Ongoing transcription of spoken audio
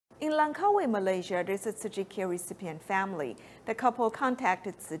In Langkawi, Malaysia, there's a Tzu Chi recipient family. The couple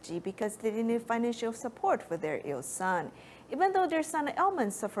contacted Tzu Chi because they needed financial support for their ill son. Even though their son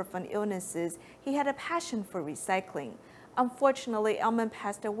Aiman suffered from illnesses, he had a passion for recycling. Unfortunately, Aiman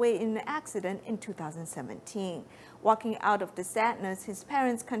passed away in an accident in 2017. Walking out of the sadness, his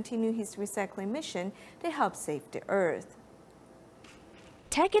parents continue his recycling mission to help save the earth.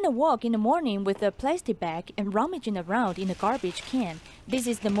 Taking a walk in the morning with a plastic bag and rummaging around in a garbage can, this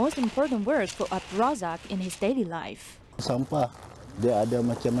is the most important work for Razak in his daily life. Sampah, dia ada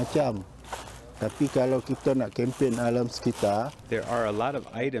macam-macam. Tapi kalau kita nak kempen alam sekitar, there are a lot of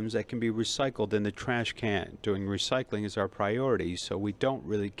items that can be recycled in the trash can. Doing recycling is our priority, so we don't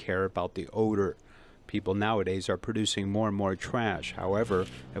really care about the odor. People nowadays are producing more and more trash. However,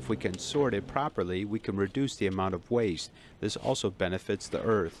 if we can sort it properly, we can reduce the amount of waste. This also benefits the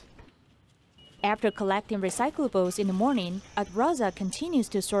earth. After collecting recyclables in the morning, Razak continues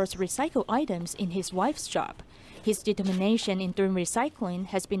to source recycled items in his wife's shop. His determination in doing recycling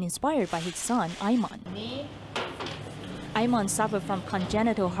has been inspired by his son, Aiman. Aiman suffered from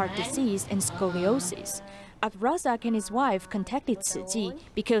congenital heart disease and scoliosis. Razak and his wife contacted Tzu Chi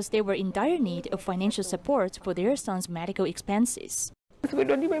because they were in dire need of financial support for their son's medical expenses.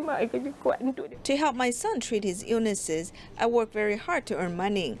 To help my son treat his illnesses, I work very hard to earn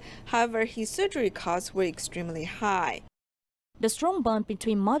money. However, his surgery costs were extremely high. The strong bond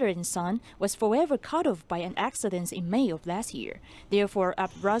between mother and son was forever cut off by an accident in May of last year. Therefore,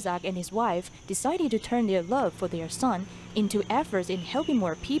 Razak and his wife decided to turn their love for their son into efforts in helping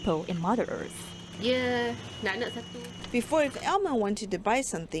more people in Mother Earth. Before, if Aiman wanted to buy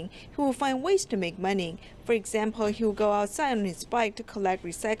something, he would find ways to make money. For example, he would go outside on his bike to collect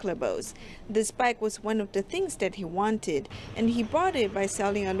recyclables. This bike was one of the things that he wanted, and he bought it by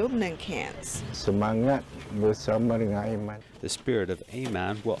selling aluminum cans. semangat bersama dengan Aiman. The spirit of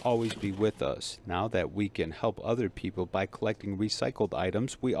Aiman will always be with us. Now that we can help other people by collecting recycled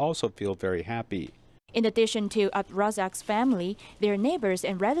items, we also feel very happy. In addition to Razak's family, their neighbors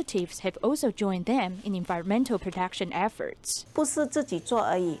and relatives have also joined them in environmental protection efforts. They do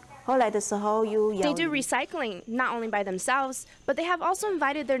recycling, not only by themselves, but they have also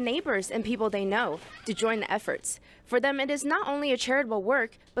invited their neighbors and people they know to join the efforts. For them, it is not only a charitable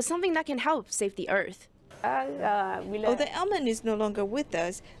work, but something that can help save the earth. Although Aiman is no longer with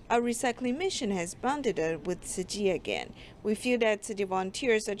us, our recycling mission has bonded us with Tzu Chi again. We feel that Tzu Chi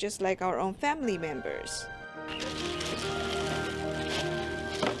volunteers are just like our own family members.